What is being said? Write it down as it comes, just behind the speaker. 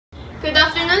Good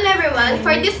afternoon, everyone.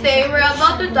 For this day, we're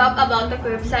about to talk about the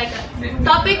Krebs Cycle.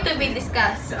 Topic to be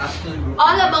discussed.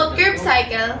 All about Krebs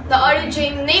Cycle, the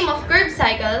origin name of Krebs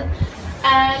Cycle,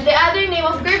 and the other name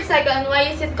of Krebs Cycle and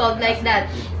why is it called like that.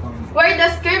 Where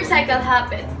does Krebs Cycle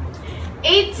happen?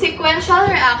 8 sequential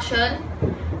reaction.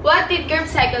 What did Krebs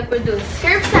Cycle produce?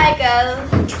 Krebs Cycle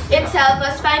itself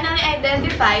was finally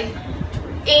identified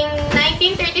in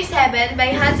 1937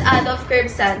 by Hans Adolf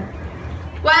Krebs.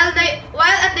 While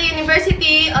at the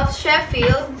University of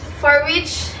Sheffield, for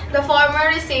which the former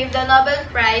received the Nobel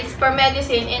Prize for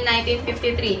Medicine in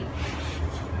 1953.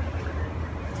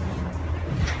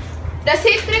 The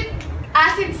citric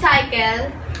acid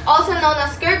cycle, also known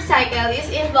as Krebs cycle, is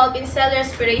involved in cell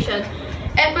respiration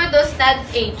and produces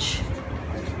NADH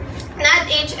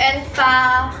and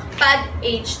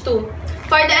FADH2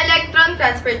 for the electron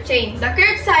transfer chain. The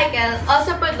Krebs cycle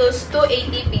also produces 2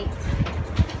 ATP.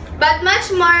 But much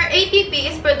more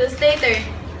ATP is produced later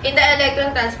in the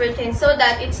electron transfer chain, so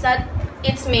that it's not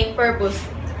its main purpose.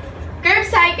 Krebs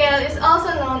cycle is also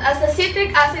known as the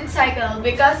citric acid cycle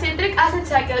because citric acid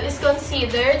cycle is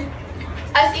considered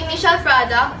as initial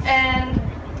product and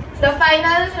the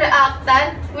final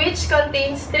reactant, which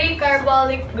contains 3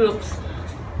 carbonyl groups.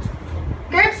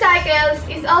 Krebs cycle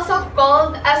is also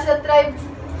called as the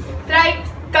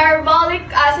tricarbolic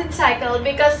acid cycle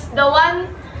because the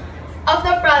one of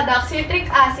the product, citric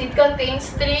acid,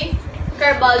 contains 3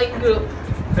 carbonyl groups.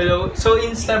 Hello. So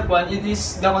in step 1, it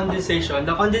is the condensation.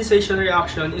 The condensation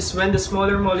reaction is when the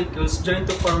smaller molecules join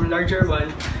to form larger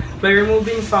one by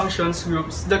removing functions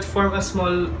groups that form as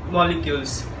small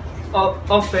molecules,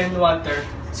 often water.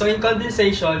 So in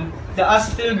condensation, the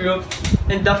acetyl group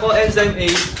and the coenzyme A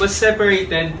was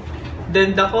separated.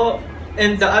 Then the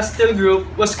acetyl group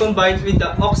was combined with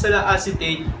the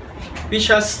oxaloacetate, which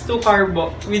has 2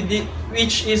 carbon,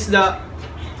 which is the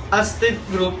acetate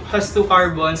group has 2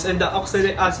 carbons and the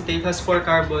oxaloacetate has 4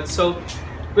 carbons. So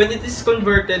when it is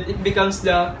converted, it becomes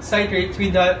the citrate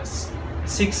with the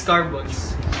 6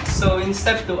 carbons. So in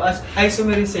step 2, as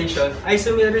isomerization.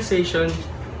 Isomerization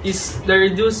is the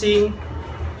reducing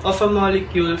of a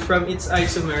molecule from its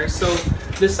isomer. So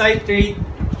the citrate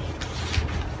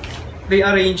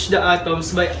rearrange the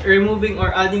atoms by removing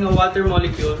or adding a water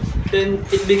molecule. Then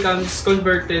it becomes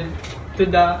converted to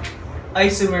the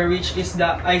isomer, which is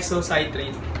the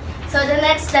isocitrate. So the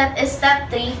next step is step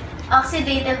 3,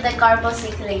 oxidative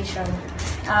decarboxylation.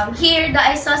 Here, the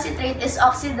isocitrate is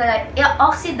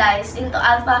oxidized into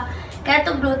alpha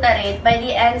ketoglutarate by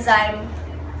the enzyme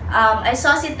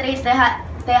isocitrate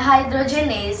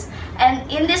dehydrogenase, and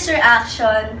in this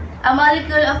reaction, a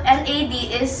molecule of NAD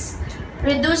is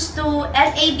reduced to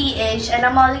NADH and a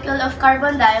molecule of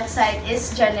carbon dioxide is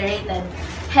generated.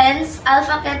 Hence,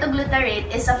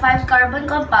 alpha-ketoglutarate is a 5-carbon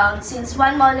compound since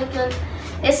 1 molecule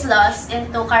is lost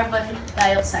into carbon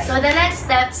dioxide. So the next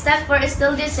step, step 4, is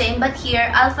still the same, but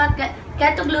here,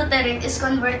 alpha-ketoglutarate is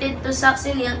converted to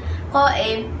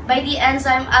succinyl-CoA by the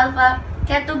enzyme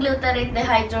alpha-ketoglutarate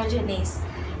dehydrogenase.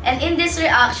 And in this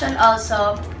reaction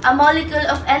also, a molecule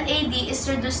of NAD is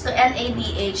reduced to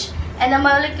NADH and a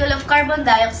molecule of carbon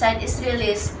dioxide is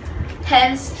released.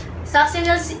 Hence,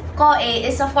 succinyl-CoA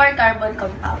is a 4-carbon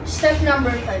compound. Step number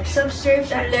 5,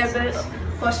 substrate and level of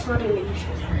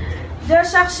phosphorylation. The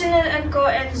succinyl and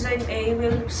coenzyme A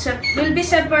will be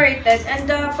separated and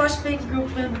the phosphate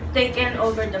group will be taken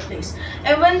over the place.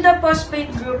 And when the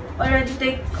phosphate group already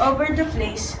take over the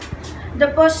place,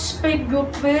 the phosphate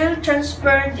group will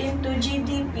transfer into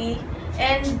GDP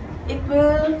and it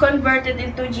will convert it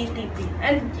into GTP.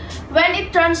 And when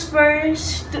it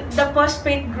transfers the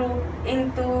phosphate group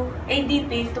into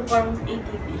ADP to form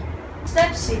ATP.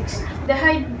 Step 6, the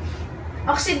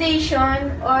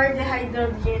oxidation or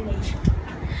dehydrogenation.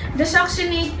 The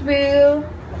succinate will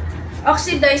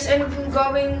oxidize and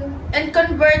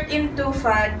convert into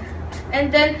FAD,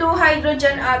 and then 2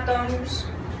 hydrogen atoms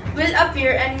will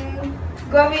appear and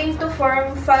going to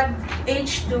form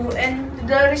FADH2, and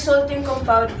the resulting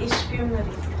compound is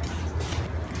fumarate.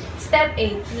 Step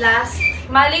 8. Last,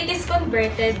 malate is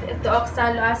converted to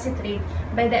oxaloacetate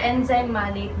by the enzyme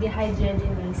malate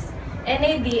dehydrogenase.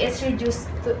 NAD is reduced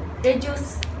to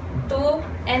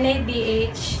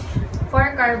NADH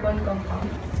 4-carbon compound.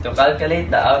 To calculate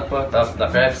the output of the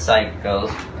Krebs cycle,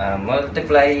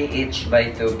 multiply each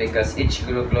by 2 because each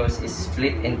glucose is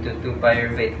split into 2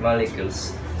 pyruvate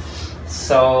molecules.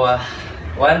 So,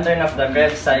 1 turn of the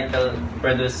Krebs cycle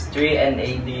produces 3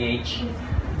 NADH,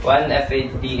 1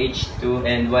 FADH2,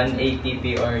 and 1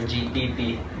 ATP or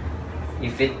GTP.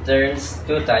 If it turns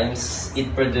 2 times,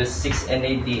 it produces 6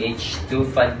 NADH, 2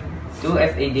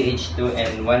 FADH2,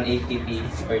 and 1 ATP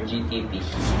or GTP.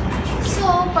 So,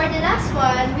 for the last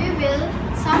one, we will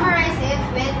summarize it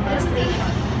with illustration.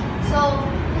 So,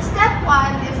 step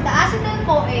 1 is the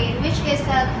acetyl-CoA, which is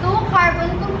a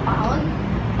 2-carbon compound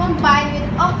combined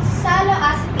with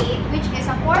oxaloacetate, which is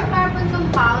a 4-carbon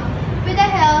compound with the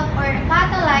help or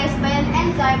catalyzed by an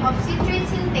enzyme of citrate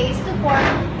synthase to form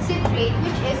citrate,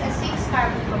 which is a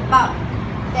 6-carbon compound.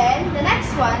 Then, the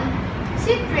next one,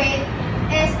 citrate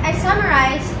is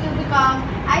isomerized to become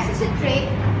isocitrate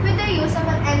with the use of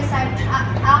an enzyme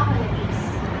alkylase.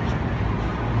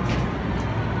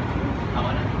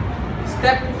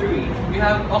 Step 3, we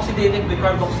have oxidative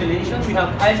decarboxylation. We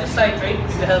have isocitrate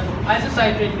with the help of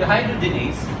isocitrate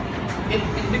dehydrogenase. It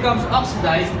becomes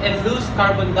oxidized and loses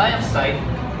carbon dioxide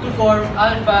to form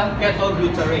alpha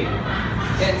ketoglutarate.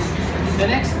 And in the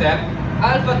next step,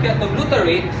 alpha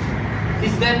ketoglutarate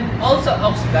is then also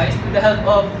oxidized with the help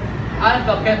of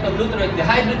alpha ketoglutarate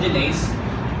dehydrogenase,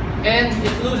 and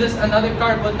it loses another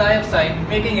carbon dioxide,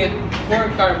 making it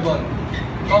 4-carbon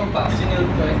compound.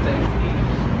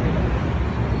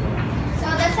 So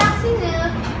the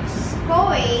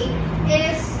succinyl-CoA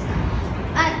is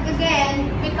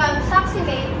again becomes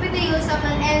succinate with the use of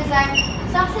an enzyme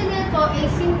succinyl-CoA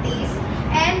synthase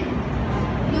and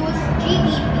use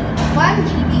GDP, 1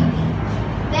 GDP.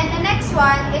 Then the next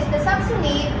one is the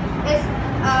succinate is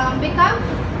become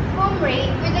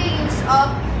fumarate with the use of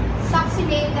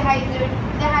succinate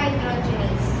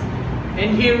dehydrogenase. And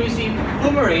here we see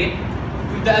fumarate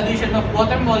with the addition of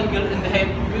water molecule with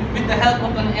the help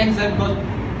of an enzyme called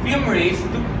fumarase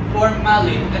to form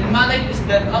malate. And malate is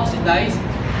then oxidized,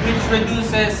 which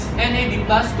reduces NAD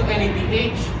plus to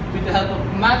NADH with the help of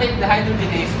malate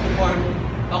dehydrogenase to form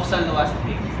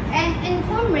oxaloacetate. And in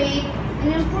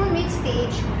fumarate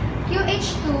stage,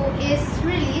 QH2 is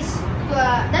released to,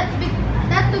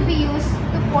 that to be used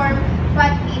to form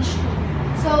fat H2.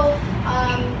 So,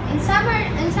 in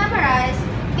summarize,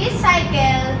 this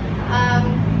cycle,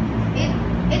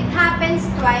 it happens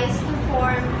twice to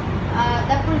form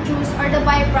the produce or the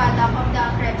byproduct of the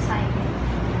Krebs cycle.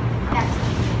 That's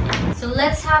it. So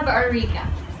let's have our recap.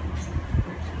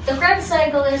 The Krebs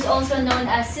cycle is also known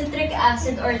as citric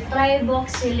acid or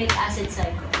triboxylic acid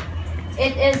cycle.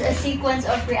 It is a sequence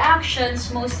of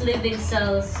reactions most living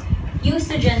cells use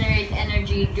to generate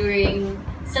energy during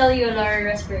cellular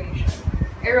respiration,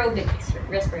 aerobic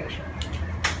respiration.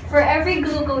 For every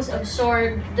glucose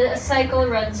absorbed, the cycle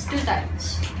runs 2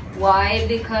 times. Why?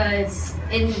 Because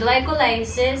in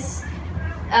glycolysis,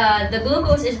 the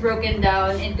glucose is broken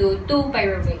down into 2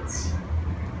 pyruvates.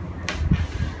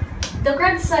 The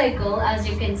Krebs cycle, as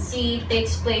you can see,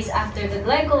 takes place after the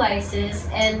glycolysis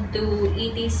and to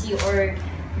ETC or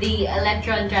the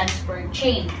electron transport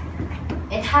chain.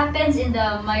 It happens in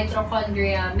the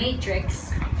mitochondria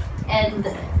matrix, and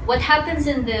what happens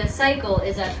in the cycle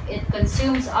is that it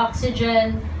consumes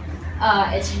oxygen.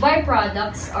 Its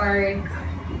byproducts are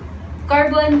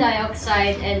carbon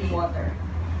dioxide and water,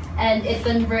 and it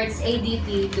converts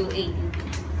ADP to ATP.